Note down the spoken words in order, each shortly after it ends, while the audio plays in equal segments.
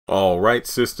All right,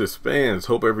 Sistas fans,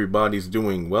 hope everybody's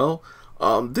doing well.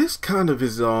 This kind of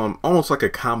is almost like a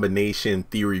combination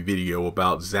theory video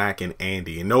about Zach and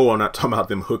Andy. And no, I'm not talking about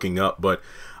them hooking up, but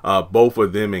both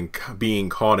of them being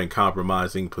caught in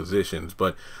compromising positions.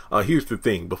 But here's the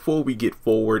thing: before we get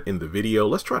forward in the video,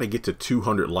 let's try to get to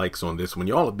 200 likes on this one.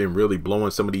 Y'all have been really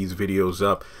blowing some of these videos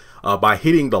up. By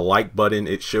hitting the like button,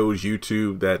 it shows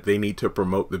YouTube that they need to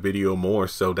promote the video more.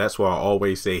 So that's why I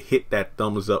always say hit that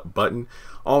thumbs up button.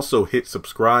 Also hit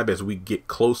subscribe as we get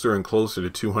closer and closer to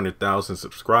 200,000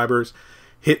 subscribers.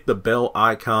 Hit the bell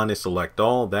icon and select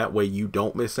all. That way you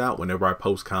don't miss out whenever I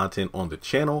post content on the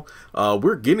channel.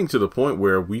 We're getting to the point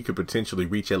where we could potentially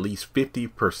reach at least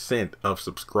 50% of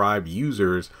subscribed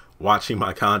users watching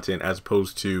my content, as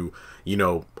opposed to, you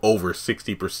know, over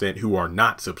 60% who are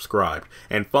not subscribed.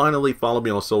 And finally, follow me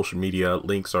on social media.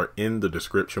 Links are in the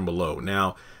description below.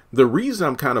 Now, the reason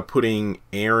I'm kind of putting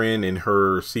Erin and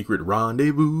her secret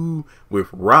rendezvous with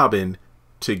Robin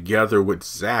together with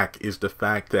Zach is the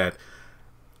fact that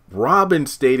Robin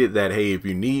stated that, hey, if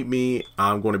you need me,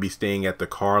 I'm going to be staying at the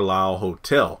Carlisle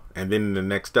Hotel. And then in the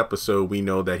next episode, we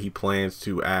know that he plans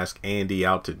to ask Andy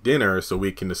out to dinner so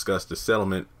we can discuss the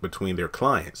settlement between their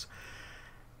clients.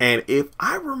 And if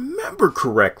I remember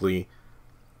correctly,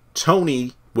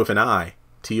 Toni, with an I,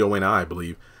 T-O-N-I, I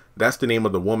believe, that's the name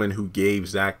of the woman who gave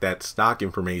Zach that stock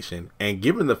information. And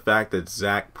given the fact that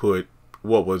Zach put,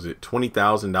 what was it,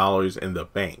 $20,000 in the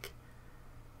bank.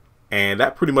 And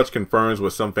that pretty much confirms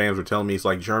what some fans were telling me. It's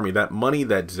like, Jeremy, that money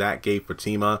that Zach gave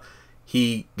Fatima,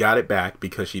 he got it back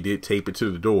because she did tape it to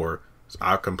the door. So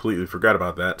I completely forgot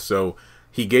about that. So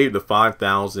he gave the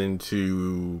 $5,000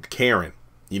 to Karen,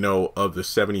 you know, of the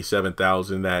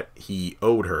 $77,000 that he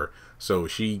owed her. So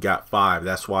she got $5,000.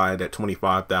 That's why that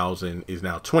 $25,000 is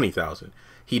now $20,000.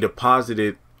 He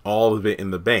deposited all of it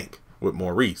in the bank with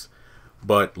Maurice,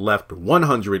 but left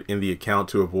 $100 in the account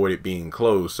to avoid it being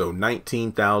closed. So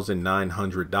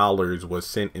 $19,900 was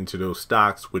sent into those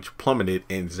stocks, which plummeted,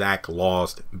 and Zach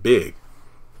lost big.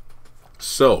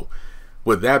 So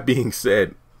with that being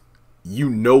said, you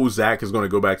know Zach is going to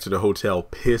go back to the hotel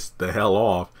pissed the hell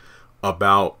off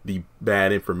about the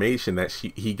bad information that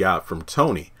he got from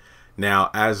Toni. Now,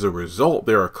 as a result,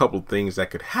 there are a couple things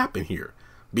that could happen here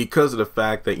because of the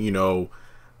fact that, you know,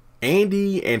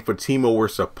 Andy and Fatima were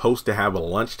supposed to have a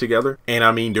lunch together. And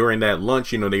I mean, during that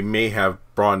lunch, you know, they may have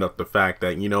brought up the fact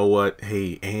that, you know what,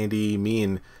 hey, Andy, me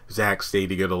and Zach stayed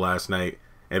together last night.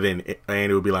 And then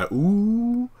Andy would be like,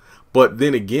 ooh. But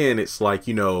then again, it's like,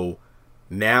 you know,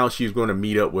 now she's going to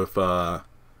meet up with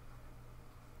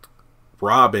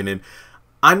Robin. And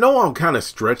I know I'm kind of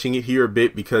stretching it here a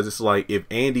bit, because it's like, if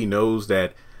Andy knows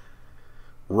that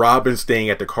Robin's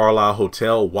staying at the Carlisle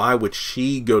Hotel, why would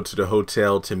she go to the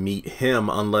hotel to meet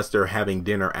him unless they're having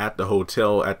dinner at the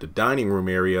hotel at the dining room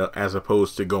area, as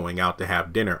opposed to going out to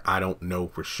have dinner? I don't know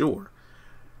for sure.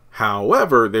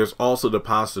 However, there's also the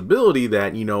possibility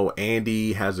that, you know,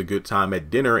 Andy has a good time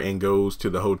at dinner and goes to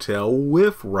the hotel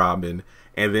with Robin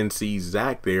and then sees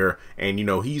Zach there, and, you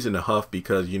know, he's in a huff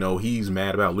because, you know, he's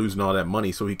mad about losing all that money,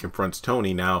 so he confronts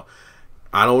Toni. Now,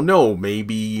 I don't know,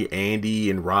 maybe Andy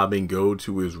and Robin go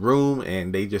to his room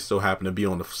and they just so happen to be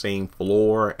on the same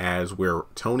floor as where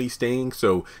Toni's staying,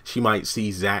 so she might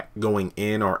see Zach going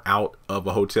in or out of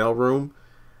a hotel room.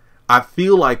 I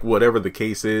feel like whatever the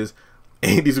case is,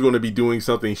 Andy's going to be doing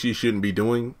something she shouldn't be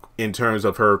doing in terms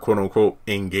of her quote-unquote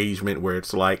engagement, where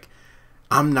it's like,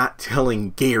 I'm not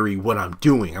telling Gary what I'm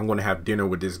doing. I'm going to have dinner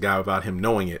with this guy without him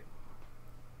knowing it.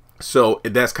 So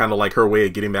that's kind of like her way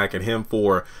of getting back at him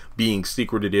for being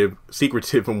secretive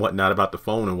and whatnot about the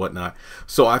phone and whatnot.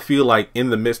 So I feel like in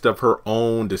the midst of her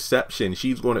own deception,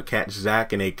 she's going to catch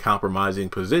Zach in a compromising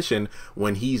position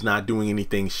when he's not doing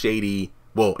anything shady.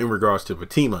 Well, in regards to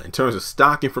Fatima, in terms of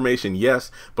stock information,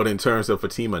 yes, but in terms of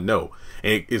Fatima, no.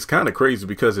 And it's kind of crazy,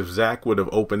 because if Zach would have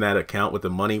opened that account with the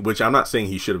money, which I'm not saying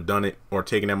he should have done it or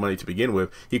taken that money to begin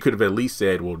with, he could have at least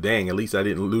said, well, dang, at least I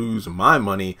didn't lose my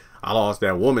money. I lost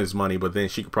that woman's money, but then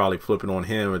she could probably flip it on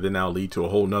him, or then that'll lead to a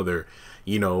whole nother,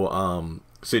 you know,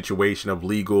 situation of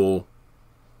legal,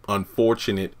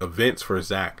 unfortunate events for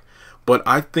Zach. But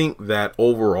I think that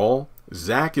overall,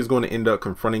 Zach is going to end up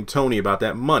confronting Toni about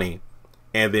that money.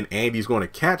 And then Andy's going to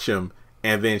catch him,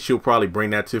 and then she'll probably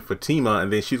bring that to Fatima,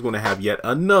 and then she's going to have yet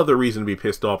another reason to be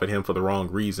pissed off at him for the wrong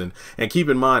reason. And keep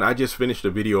in mind, I just finished a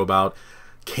video about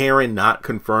Karen not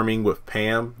confirming with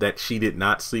Pam that she did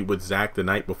not sleep with Zach the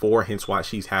night before, hence why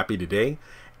she's happy today.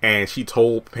 And she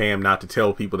told Pam not to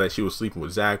tell people that she was sleeping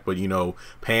with Zach, but, you know,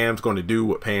 Pam's going to do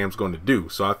what Pam's going to do.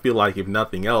 So I feel like, if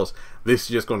nothing else, this is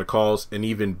just going to cause an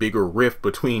even bigger rift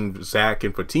between Zach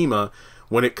and Fatima,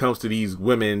 when it comes to these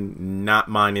women not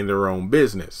minding their own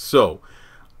business. So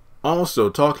also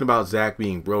talking about Zach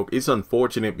being broke, it's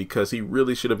unfortunate because he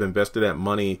really should have invested that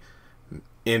money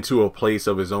into a place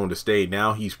of his own to stay.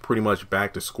 Now he's pretty much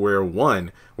back to square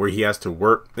one where he has to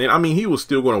work. And I mean, he was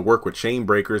still going to work with chain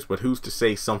breakers, but who's to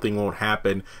say something won't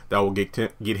happen that will get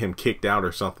him kicked out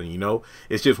or something, you know?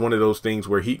 It's just one of those things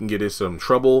where he can get in some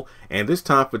trouble, and this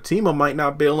time Fatima might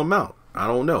not bail him out. I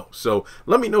don't know. So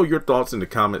let me know your thoughts in the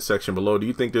comment section below. Do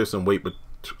you think there's some weight,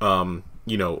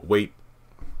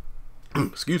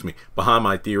 excuse me, behind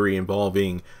my theory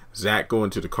involving Zach going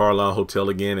to the Carlisle Hotel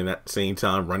again and at the same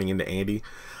time running into Andy?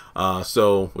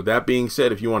 So with that being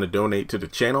said, if you want to donate to the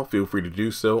channel, feel free to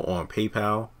do so on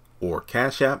PayPal or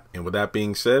Cash App. And with that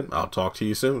being said, I'll talk to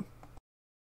you soon.